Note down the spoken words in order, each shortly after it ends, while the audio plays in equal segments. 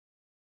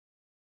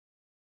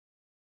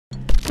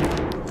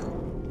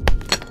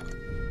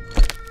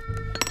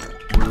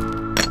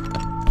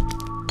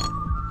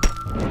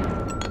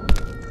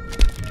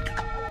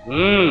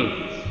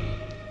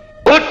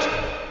उठ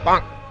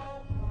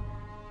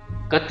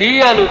कति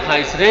आलु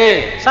खाइस रे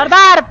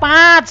सरदार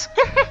 5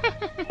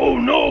 Oh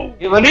no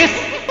के भनिस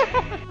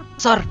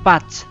सर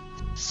 5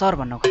 सर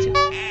भन्न खोज्यो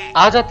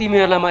आज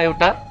तिमीहरुलाई म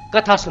एउटा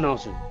कथा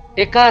सुनाउँछु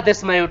एका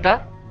देशमा एउटा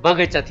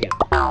बगैँचा थियो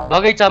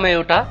बगैँचामा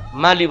एउटा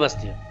माली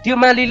बस्थ्यो त्यो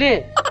मालीले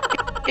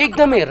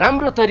एकदमै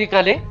राम्रो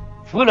तरिकाले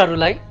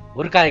फूलहरुलाई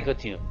हुर्काएको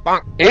थियो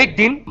एक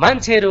दिन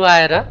मान्छेहरु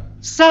आएर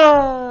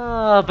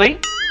सबै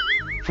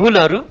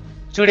फूलहरु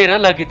चुडेर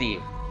लगिदिए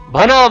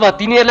भन अब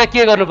तिनीहरुलाई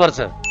के गर्नुपर्छ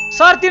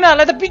सर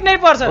तिनीहरुलाई त पिक्नै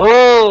पर्छ ओ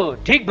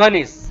ठीक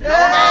भनिस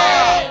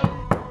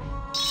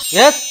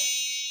यस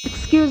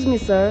एक्सक्यूज मी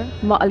सर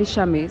म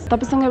अलिशा मिस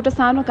तपाईसँग एउटा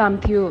सानो काम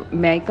थियो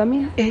मे आई कम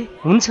इन ए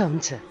हुन्छ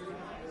हुन्छ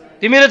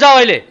तिमीहरु जाऊ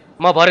अहिले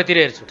म भरेतिर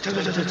हेर्छु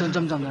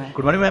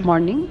good morning ma'am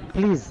morning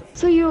please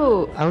so यो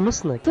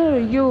आउनुस् न सर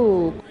यो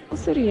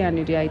कसरी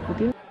यहाँनिर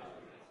आइपुग्यो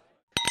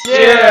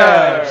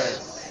चीयर्स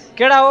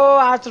केडा हो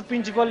आज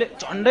प्रिन्सिपलले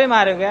झन्डै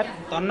मारेको यार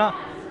धन्न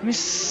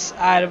मिस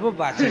आएर पो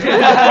बाँच्यो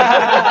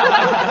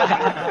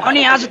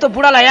अनि आज त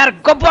बुढालाई यार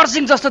गब्बर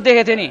सिंह जस्तो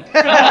देखेको थियो नि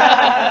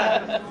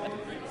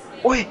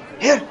ओए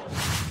हेर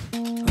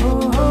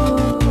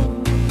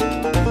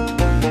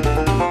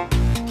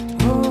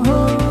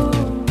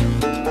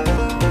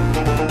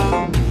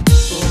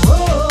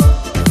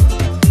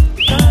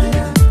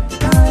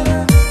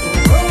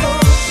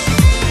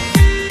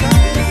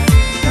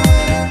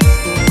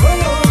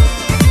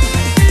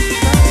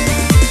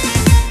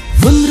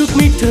गुन्द्रुक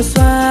मिठो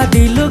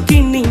स्वादिलो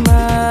किनीमा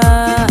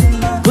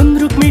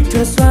गुन्द्रुक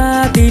मिठो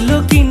स्वादिलो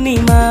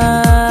किनीमा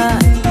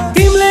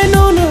तिमीले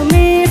नुन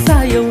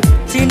मिसायौ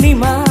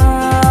चिनीमा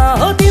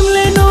हो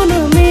तिमीले नुन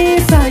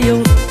मिसायौ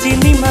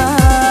चिनीमा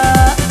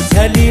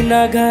झली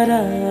नगर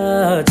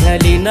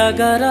झली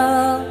नगर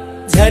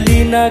झली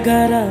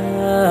नगर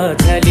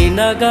झली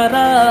नगर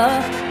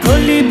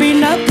खोली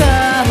बिना का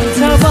हुन्छ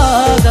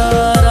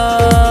बगर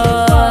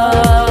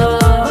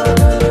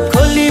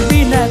खोली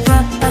बिना का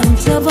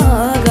हुन्छ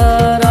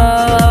बगर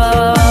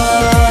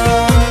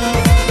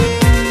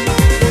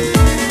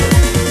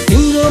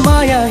तिम्रो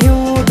माया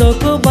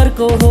हिउँदोको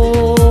बर्को हो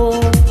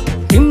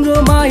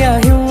तिम्रो माया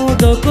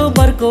हिउँदोको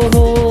बर्को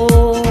हो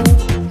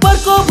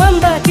बर्को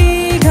भन्दा कि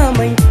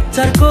घामै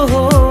चर्को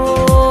हो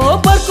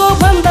बर्को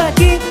भन्दा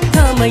कि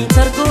घामै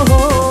चर्को हो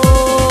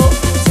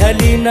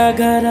झली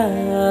नगर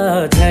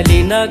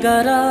झली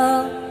नगर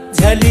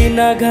झली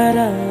नगर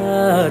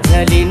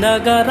झली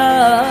नगर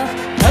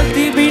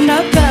धरती बिना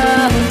का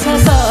हुन्छ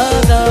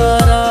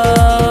सागर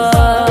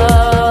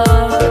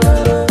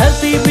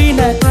धरती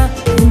बिना का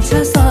हुन्छ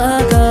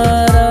सागर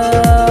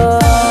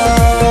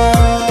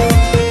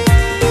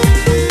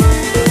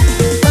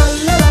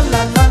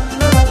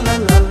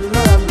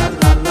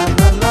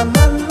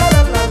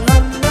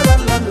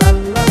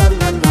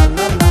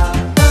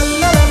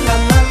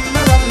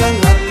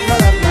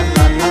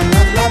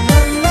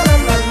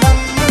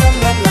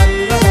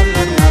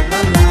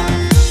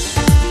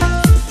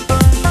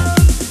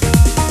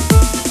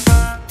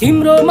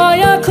तिम्रो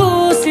माया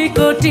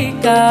खुसीको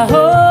टीका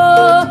हो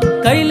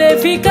कहिले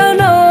फिका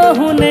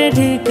नहुने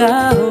ढिका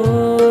हो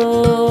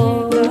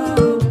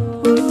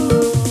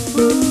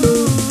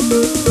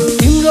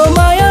तिम्रो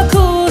माया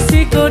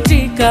खुसीको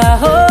टीका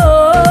हो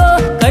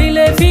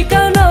कहिले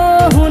फिका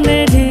नहुने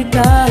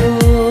ढिका हो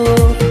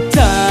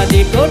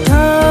चाँदीको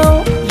ठाउँ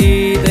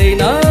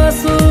लिँदैन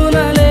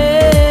सुनले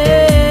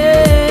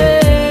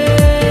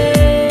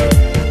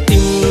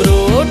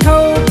तिम्रो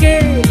ठाउँ के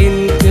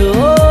लिन्थ्यो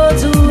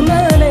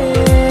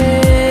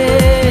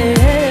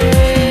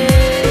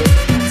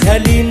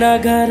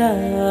नगर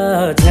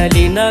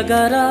झली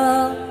नगर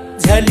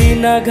झली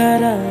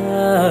नगर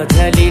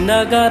झली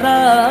नगर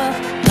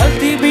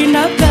धरती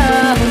बिना का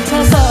हुन्छ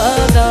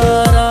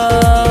सागर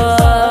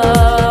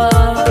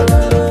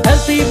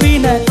धरती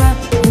बिना का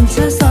हुन्छ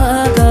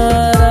सागर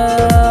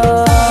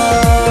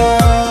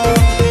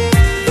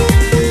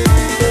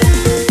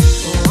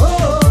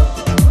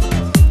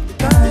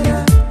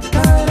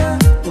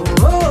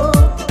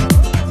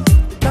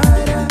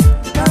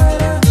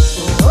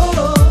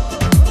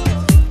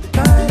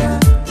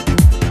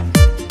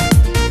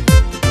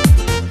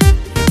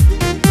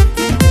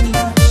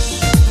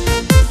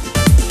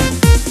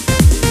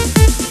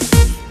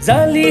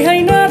जाली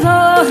हैन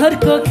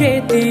रहरको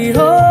खेती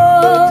हो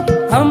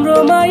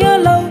हाम्रो माया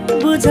लौ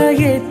बुझ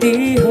यति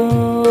हो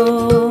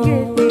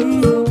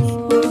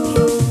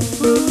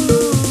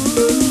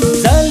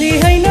जाली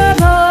हैन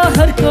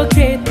रहरको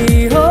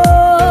खेती हो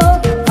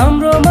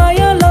हाम्रो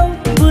माया लौ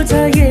बुझ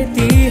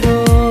यति हो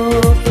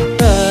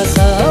रस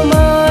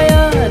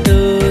माया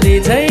डोरी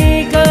झै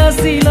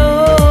कसिलो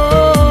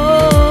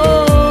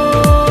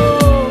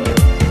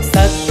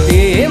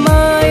सत्य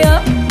माया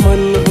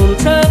मन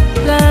हुन्छ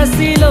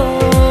रसिलो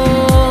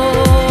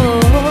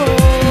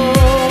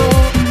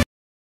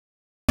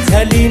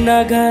झली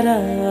नगर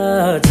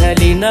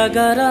झली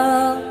नगर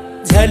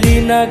झली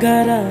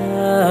नगर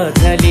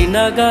झली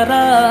नगर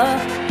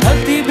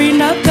धरती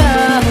बिना का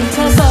हुन्छ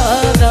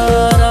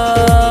सागर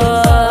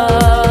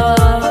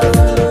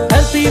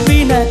धरती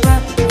बिना का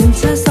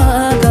हुन्छ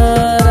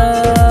सागर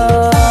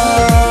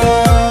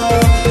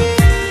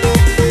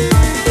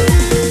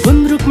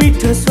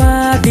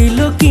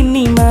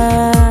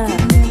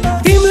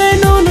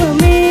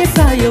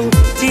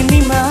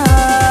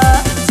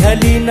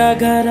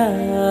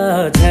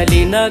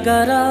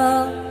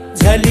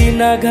नगर झली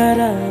नगर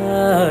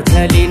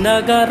झली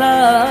नगर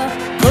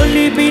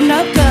खोली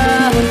बिना का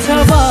हुन्छ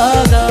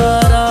बगर